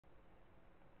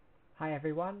Hi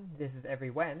everyone, this is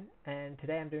Everywhen, and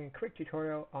today I'm doing a quick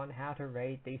tutorial on how to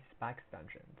raid these spikes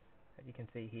dungeons, as you can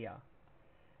see here.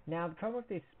 Now the problem with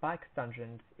these spikes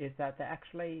dungeons is that they're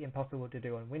actually impossible to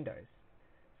do on Windows.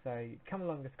 So you come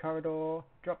along this corridor,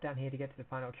 drop down here to get to the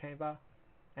final chamber,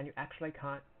 and you actually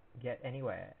can't get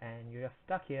anywhere, and you're just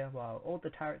stuck here while all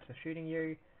the turrets are shooting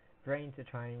you, brains are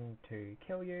trying to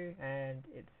kill you, and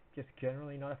it's just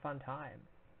generally not a fun time.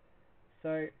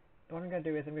 So what I'm going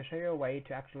to do is I'm going to show you a way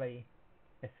to actually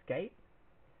escape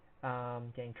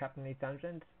getting trapped in these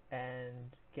dungeons and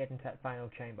get into that final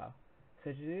chamber.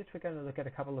 So to do this, we're going to look at a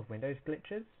couple of Windows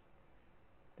glitches.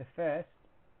 The first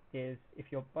is if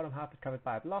your bottom half is covered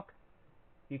by a block,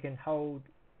 you can hold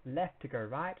left to go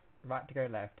right, right to go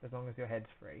left, as long as your head's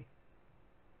free.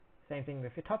 Same thing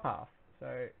with your top half.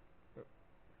 So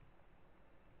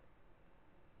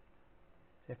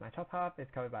if my top half is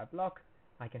covered by a block,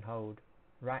 I can hold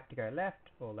right to go left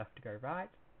or left to go right,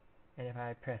 and if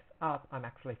I press up, I'm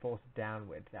actually forced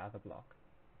downwards out of the block.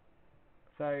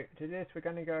 So to this, we're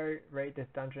going to go raid this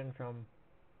dungeon from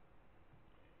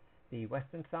the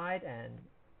western side and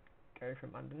go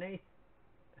from underneath.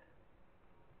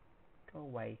 Go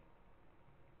away.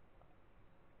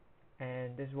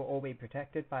 And this will all be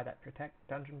protected by that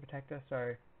dungeon protector,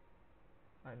 so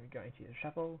I'm going to use a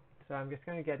shuffle. So I'm just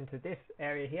going to get into this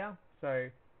area here, so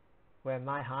where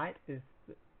my height is,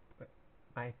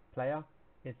 my player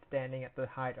is standing at the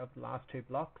height of the last two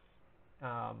blocks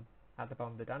at the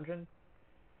bottom of the dungeon.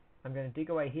 I'm going to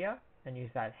dig away here and use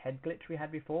that head glitch we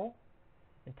had before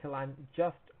until I'm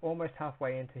just almost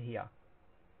halfway into here.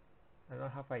 I'm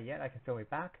not halfway yet, I can still be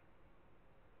back.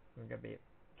 I'm going to be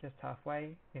just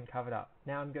halfway and covered up.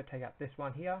 Now I'm going to take out this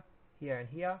one here, here and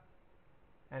here.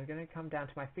 I'm going to come down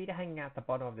to my feet are hanging out the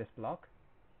bottom of this block,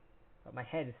 but my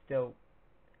head is still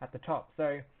at the top,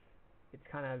 so it's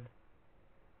kind of,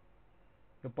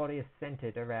 your body is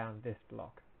centered around this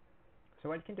block. So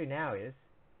what you can do now is,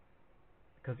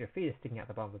 because your feet are sticking out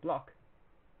the bottom of the block,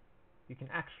 you can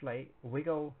actually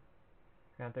wiggle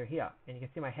around through here, and you can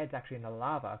see my head's actually in the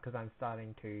lava because I'm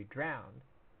starting to drown.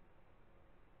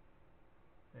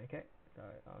 Okay, so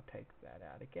I'll take that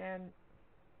out again.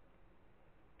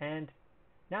 And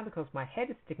now because my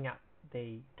head is sticking out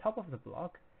the top of the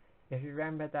block, if you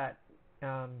remember that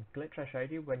glitch I showed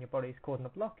you when your body is caught in the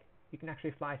block, you can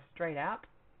actually fly straight out,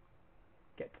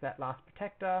 get to that last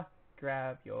protector,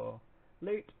 grab your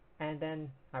loot, and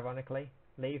then, ironically,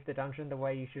 leave the dungeon the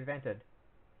way you should have entered.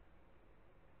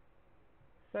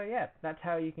 So yeah, that's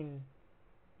how you can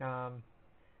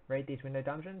raid these window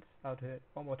dungeons. I'll do it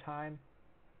one more time.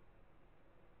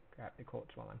 Grab the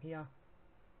quartz while I'm here.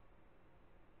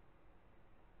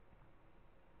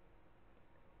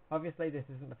 Obviously this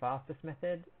isn't the fastest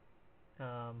method,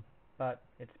 but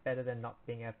it's better than not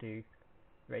being able to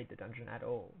raid the dungeon at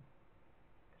all.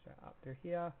 So up through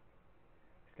here,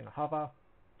 just going to hover,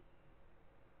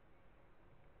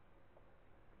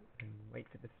 and wait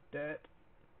for this dirt.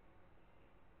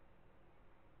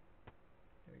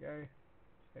 There we go.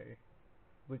 So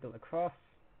wiggle across,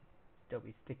 still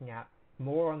be sticking out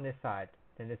more on this side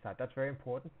than this side. That's very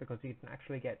important because you can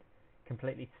actually get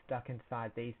completely stuck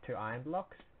inside these two iron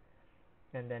blocks,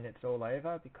 and then it's all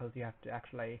over because you have to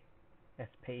actually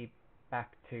SP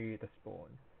back to the spawn.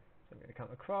 So I'm going to come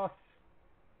across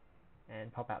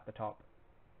and pop out the top,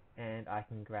 and I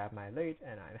can grab my loot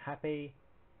and I'm happy,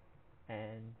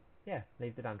 and yeah,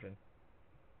 leave the dungeon.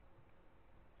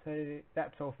 So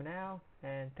that's all for now,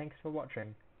 and thanks for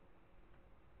watching.